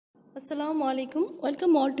Assalamu alaikum.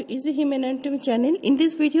 Welcome all to Easy Human Anatomy channel. In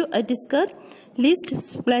this video, I discuss least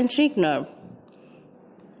splanchnic nerve.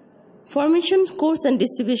 Formation, course and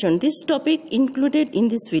distribution. This topic included in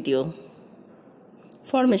this video.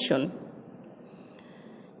 Formation.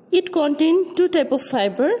 It contains two types of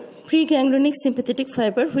fiber, preganglionic sympathetic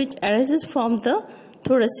fiber, which arises from the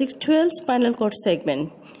thoracic 12 spinal cord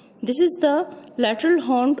segment. This is the lateral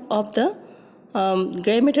horn of the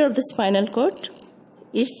gray matter of the spinal cord.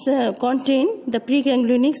 It's contain the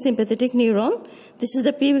preganglionic sympathetic neuron. This is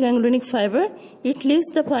the preganglionic fiber. It leaves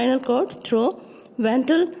the spinal cord through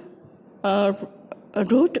ventral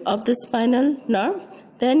root of the spinal nerve.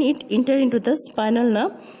 Then it enter into the spinal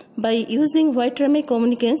nerve. By using white rami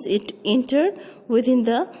communicants, it enter within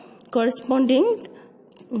the corresponding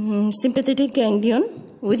sympathetic ganglion.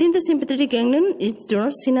 Within the sympathetic ganglion, it does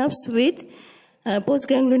not synapse with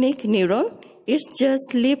postganglionic neuron. It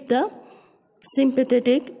just leave the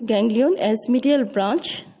sympathetic ganglion as medial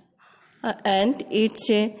branch and it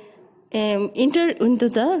enter into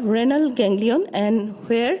the renal ganglion, and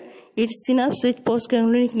where it synapses with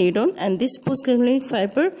postganglionic neuron, and this postganglionic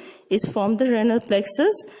fiber is from the renal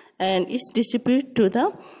plexus and is distributed to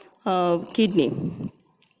the kidney.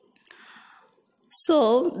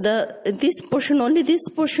 So this portion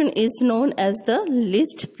is known as the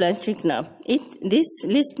least splanchnic nerve. This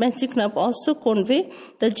least splanchnic nerve also convey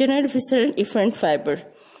the general visceral efferent fiber.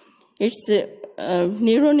 Its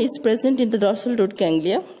neuron is present in the dorsal root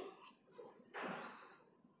ganglia.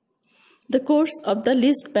 The course of the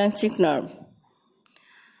least splanchnic nerve.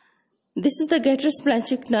 This is the greater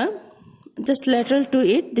splanchnic nerve. Just lateral to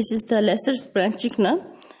it, this is the lesser splanchnic nerve.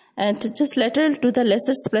 And just lateral to the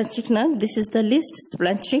lesser splanchnic nerve, this is the least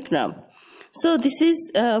splanchnic nerve. So this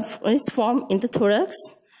is formed in the thorax,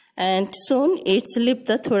 and soon it's leave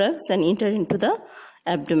the thorax and enter into the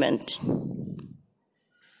abdomen.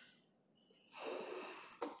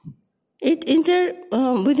 It enter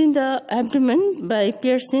within the abdomen by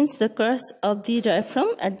piercing the crus of the diaphragm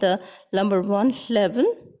at the lumbar 1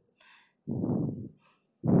 level.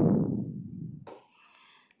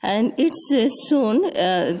 And it's soon,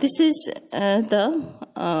 this is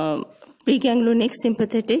the preganglionic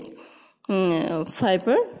sympathetic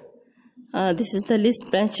fiber. This is the least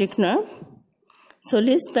splanchnic nerve. So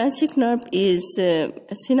least splanchnic nerve is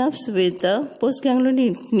synapse with the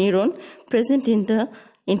postganglionic neuron present into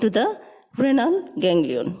the renal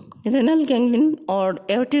ganglion. Renal ganglion or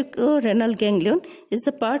aortic-renal ganglion is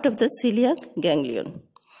the part of the celiac ganglion.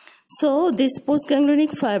 So this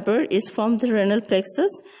postganglionic fiber is from the renal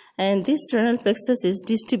plexus, and this renal plexus is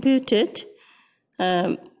distributed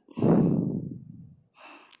along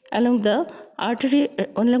the artery,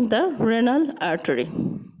 along the renal artery.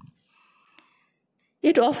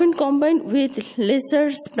 It often combined with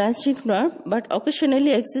lesser splanchnic nerve, but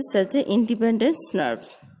occasionally exists as an independent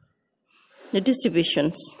nerve. The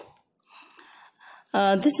distributions.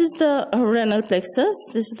 This is the renal plexus.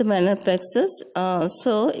 This is the renal plexus.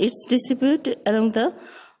 So it's distributed along the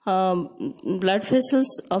blood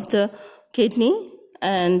vessels of the kidney,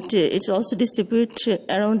 and it's also distributed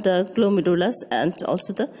around the glomerulus and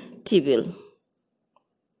also the tubule.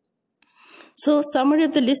 So summary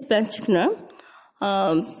of the least splanchnic nerve.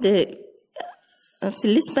 The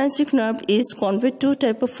least splanchnic nerve is conveyed two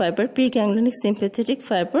types of fiber: preganglionic sympathetic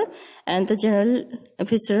fiber and the general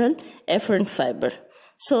visceral afferent fiber.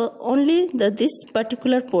 So only this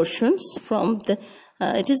particular portions from the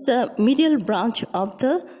it is the medial branch of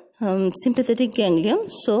the sympathetic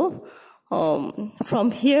ganglion. So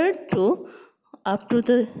from here to up to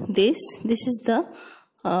this is the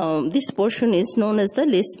this portion is known as the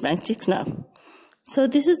least splanchnic nerve. So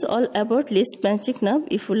this is all about least splanchnic nerve.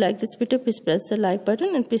 If you like this video, please press the like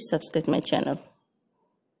button and please subscribe my channel.